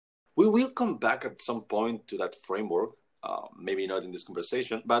We will come back at some point to that framework, maybe not in this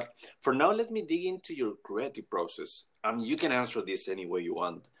conversation, but for now, let me dig into your creative process. And you can answer this any way you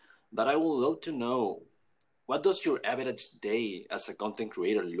want. But I would love to know, what does your average day as a content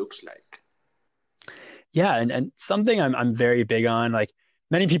creator looks like? Yeah, and something I'm very big on, like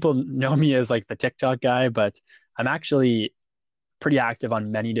many people know me as like the TikTok guy, but I'm actually pretty active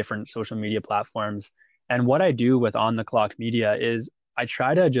on many different social media platforms. And what I do with On the Clock Media is I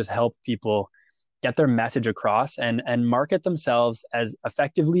try to just help people get their message across and market themselves as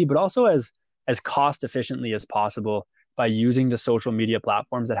effectively, but also as cost efficiently as possible by using the social media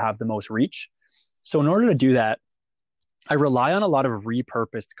platforms that have the most reach. So in order to do that, I rely on a lot of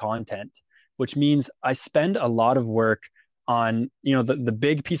repurposed content, which means I spend a lot of work on, the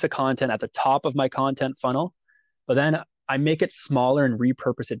big piece of content at the top of my content funnel, but then I make it smaller and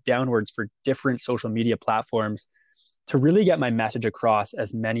repurpose it downwards for different social media platforms to really get my message across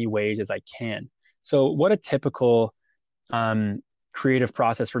as many ways as I can. So what a typical um, creative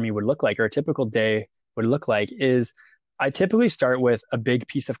process for me would look like, or a typical day would look like, is I typically start with a big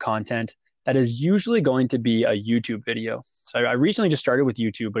piece of content that is usually going to be a YouTube video. So I recently just started with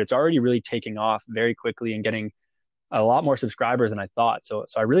YouTube, but it's already really taking off very quickly and getting a lot more subscribers than I thought. So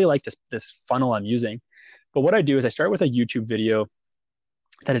I really like this funnel I'm using. But what I do is I start with a YouTube video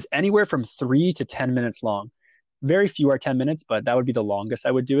that is anywhere from 3 to 10 minutes long. Very few are 10 minutes, but that would be the longest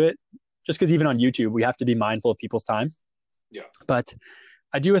I would do it. Just because even on YouTube, we have to be mindful of people's time. Yeah. But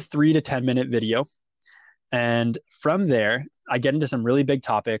I do a 3 to 10 minute video. And from there, I get into some really big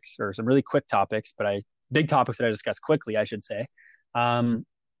topics or some really quick topics, big topics that I discuss quickly, I should say. Um,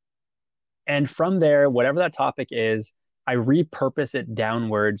 and from there, whatever that topic is, I repurpose it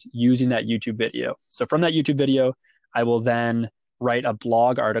downwards using that YouTube video. So from that YouTube video, I will then write a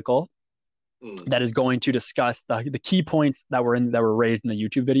blog article Mm, that is going to discuss the key points that were raised in the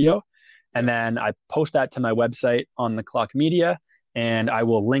YouTube video. And yeah. then I post that to my website On the Clock Media, and I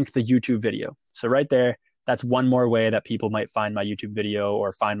will link the YouTube video. So right there, that's one more way that people might find my YouTube video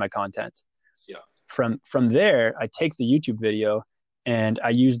or find my content. Yeah. From there, I take the YouTube video and I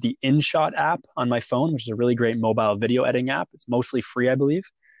use the InShot app on my phone, which is a really great mobile video editing app. It's mostly free, I believe.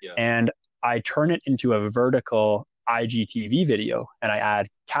 Yeah. And I turn it into a vertical IGTV video and I add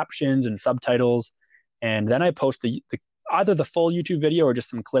captions and subtitles. And then I post either the full YouTube video or just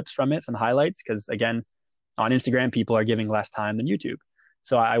some clips from it, some highlights, because again, on Instagram, people are giving less time than YouTube.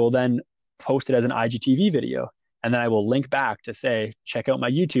 So I will then post it as an IGTV video. And then I will link back to say, check out my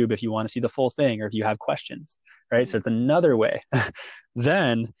YouTube if you want to see the full thing or if you have questions. Right. So Mm, it's another way.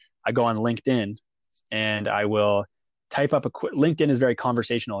 Then I go on LinkedIn and I will type up a quick. LinkedIn is very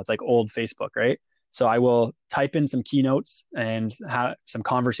conversational. It's like old Facebook, right? So I will type in some keynotes and have some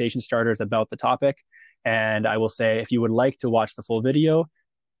conversation starters about the topic. And I will say, if you would like to watch the full video,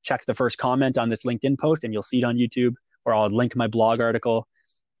 check the first comment on this LinkedIn post and you'll see it on YouTube, or I'll link my blog article.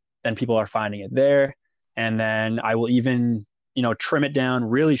 Then people are finding it there. And then I will even, trim it down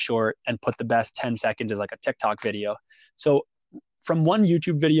really short and put the best 10 seconds as like a TikTok video. So from one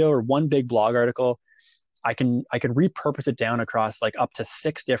YouTube video or one big blog article, I can repurpose it down across like up to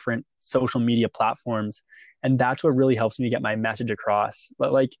 6 different social media platforms. And that's what really helps me get my message across.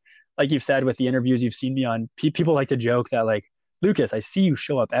 But like you've said with the interviews you've seen me on, people like to joke that like, Lucas, I see you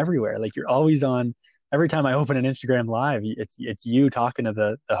show up everywhere. Like you're always on. Every time I open an Instagram live, it's you talking to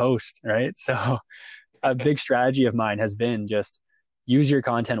the host, right? So a big strategy of mine has been just use your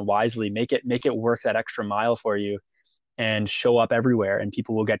content wisely, make it work that extra mile for you and show up everywhere and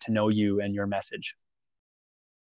people will get to know you and your message.